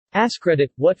Askreddit,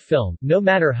 what film, no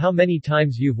matter how many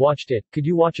times you've watched it, could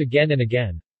you watch again and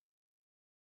again?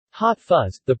 Hot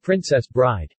Fuzz, The Princess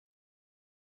Bride.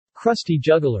 Krusty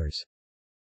Jugglers.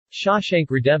 Shawshank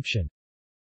Redemption.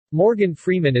 Morgan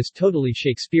Freeman is totally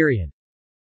Shakespearean.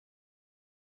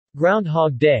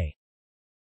 Groundhog Day.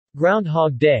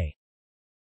 Groundhog Day.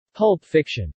 Pulp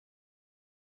Fiction.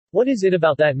 What is it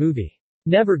about that movie?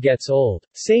 Never gets old.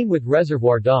 Same with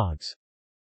Reservoir Dogs.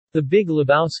 The Big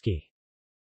Lebowski.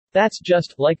 That's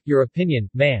just, like, your opinion,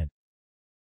 man.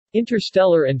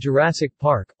 Interstellar and Jurassic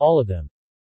Park, all of them.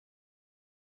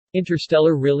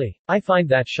 Interstellar, really? I find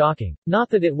that shocking. Not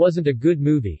that it wasn't a good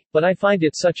movie, but I find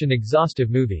it such an exhaustive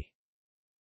movie.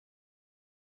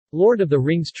 Lord of the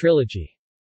Rings trilogy.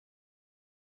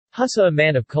 Hussa, a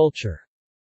Man of Culture.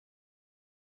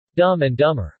 Dumb and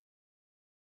Dumber.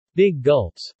 Big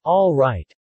Gulps. All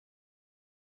right.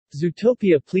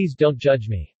 Zootopia, Please Don't Judge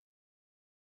Me.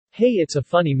 Hey, It's a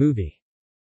Funny Movie.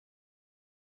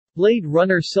 Blade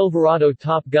Runner, Silverado,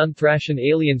 Top Gun, Thrashin',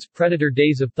 Aliens, Predator,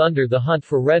 Days of Thunder, The Hunt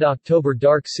for Red October,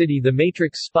 Dark City, The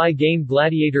Matrix, Spy Game,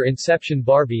 Gladiator, Inception,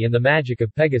 Barbie, and The Magic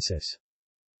of Pegasus.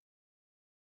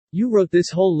 You wrote this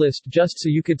whole list just so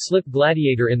you could slip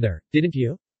Gladiator in there, didn't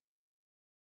you?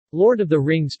 Lord of the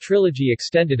Rings trilogy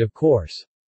extended, of course.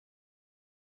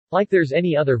 Like there's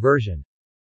any other version.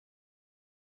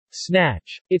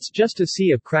 Snatch. It's just a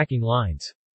sea of cracking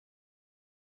lines.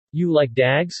 You like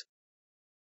Dags?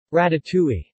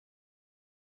 Ratatouille.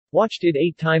 Watched it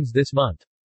 8 times this month.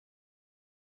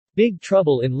 Big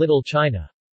Trouble in Little China.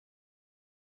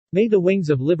 May the Wings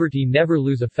of Liberty Never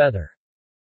Lose a Feather.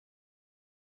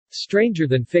 Stranger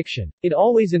Than Fiction. It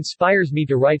always inspires me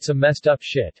to write some messed up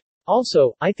shit.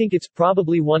 Also, I think it's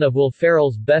probably one of Will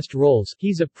Ferrell's best roles.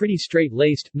 He's a pretty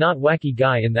straight-laced, not wacky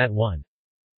guy in that one.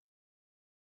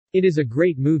 It is a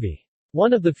great movie.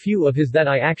 One of the few of his that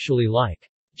I actually like.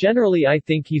 Generally, I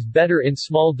think he's better in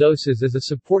small doses as a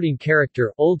supporting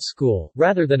character, old school,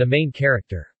 rather than a main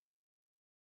character.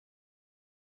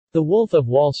 The Wolf of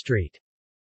Wall Street.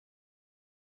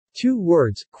 2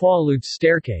 words, Quaalude's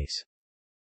Staircase.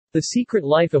 The Secret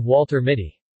Life of Walter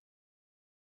Mitty.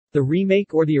 The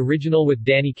remake or the original with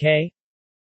Danny Kaye?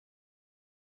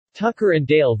 Tucker and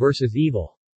Dale vs.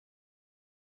 Evil.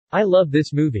 I love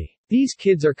this movie. These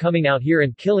kids are coming out here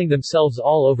and killing themselves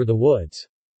all over the woods.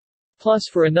 Plus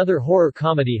for another horror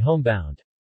comedy, Homebound.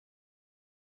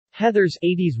 Heathers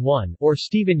 80s 1, or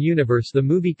Steven Universe the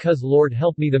movie 'Cause Lord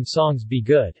Help Me Them Songs Be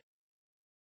Good.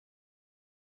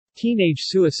 Teenage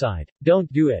Suicide.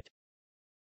 Don't Do It.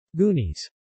 Goonies.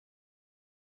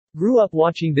 Grew up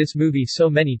watching this movie so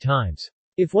many times.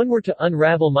 If one were to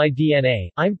unravel my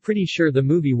DNA, I'm pretty sure the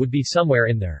movie would be somewhere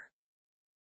in there.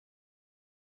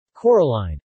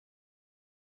 Coraline.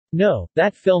 No,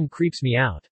 that film creeps me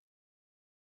out.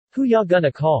 Who ya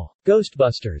gonna call?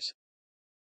 Ghostbusters.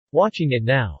 Watching it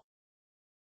now.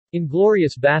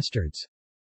 Inglourious Bastards.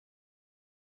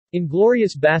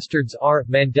 Inglourious Bastards are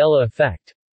Mandela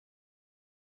Effect.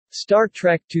 Star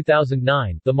Trek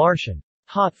 2009, The Martian.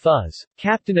 Hot Fuzz.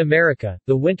 Captain America,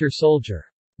 The Winter Soldier.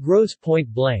 Gross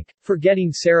Point Blank.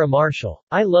 Forgetting Sarah Marshall.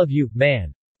 I Love You,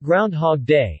 Man. Groundhog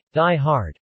Day. Die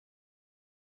Hard.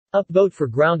 Upvote for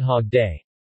Groundhog Day.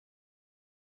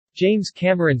 James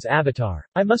Cameron's Avatar.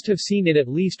 I must have seen it at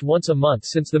least once a month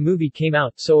since the movie came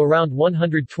out, so around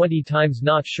 120 times.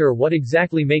 Not sure what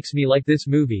exactly makes me like this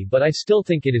movie, but I still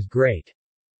think it is great.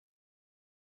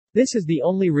 This is the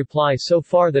only reply so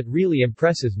far that really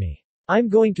impresses me. I'm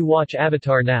going to watch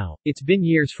Avatar now, it's been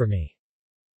years for me.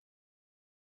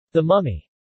 The Mummy.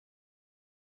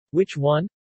 Which one?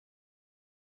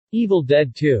 Evil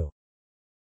Dead 2.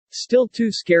 Still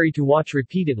too scary to watch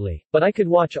repeatedly, but I could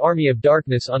watch Army of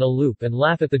Darkness on a loop and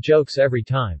laugh at the jokes every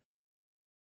time.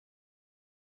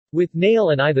 With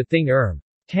Nail and I The Thing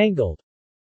Tangled.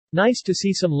 Nice to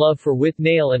see some love for With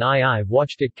Nail and I've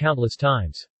watched it countless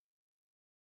times.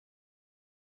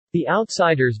 The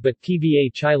Outsiders, but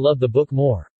TBH I love the book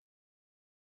more.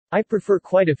 I prefer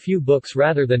quite a few books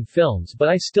rather than films, but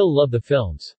I still love the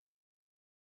films.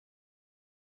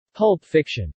 Pulp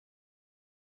Fiction.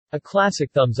 A classic,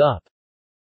 thumbs up.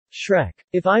 Shrek.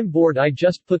 If I'm bored I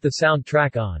just put the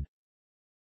soundtrack on.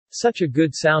 Such a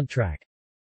good soundtrack.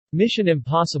 Mission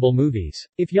Impossible movies.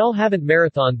 If y'all haven't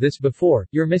marathoned this before,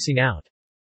 you're missing out.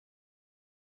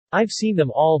 I've seen them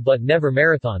all but never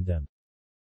marathoned them.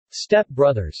 Step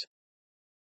Brothers.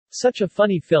 Such a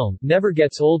funny film, never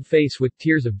gets old. Face with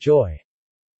Tears of Joy.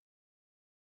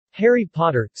 Harry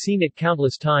Potter, seen it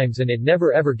countless times and it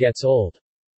never ever gets old.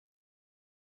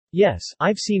 Yes,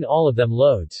 I've seen all of them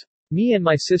loads. Me and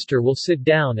my sister will sit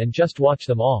down and just watch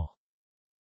them all.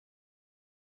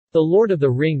 The Lord of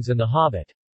the Rings and The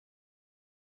Hobbit.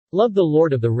 Love The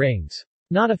Lord of the Rings.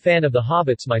 Not a fan of The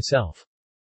Hobbits myself.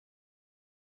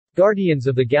 Guardians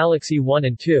of the Galaxy 1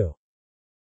 and 2.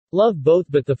 Love both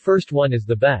but the first one is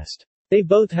the best. They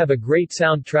both have a great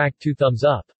soundtrack. 2 thumbs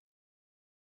up.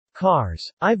 Cars.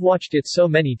 I've watched it so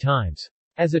many times.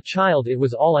 As a child it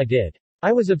was all I did.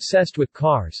 I was obsessed with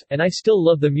cars, and I still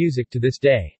love the music to this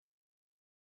day.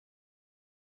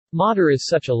 Mater is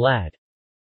such a lad.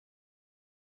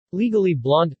 Legally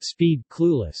Blonde, Speed,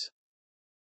 Clueless.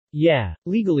 Yeah,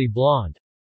 Legally Blonde.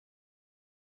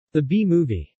 The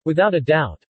B-movie. Without a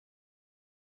doubt.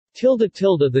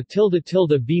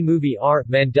 The B-movie R.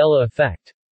 Mandela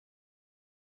Effect.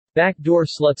 Backdoor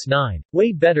Sluts 9.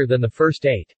 Way better than the first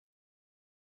 8.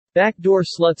 Backdoor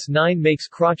Sluts 9 makes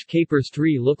Crotch Capers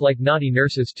 3 look like Naughty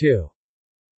Nurses 2.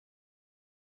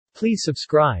 Please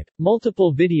subscribe.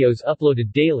 Multiple videos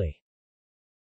uploaded daily.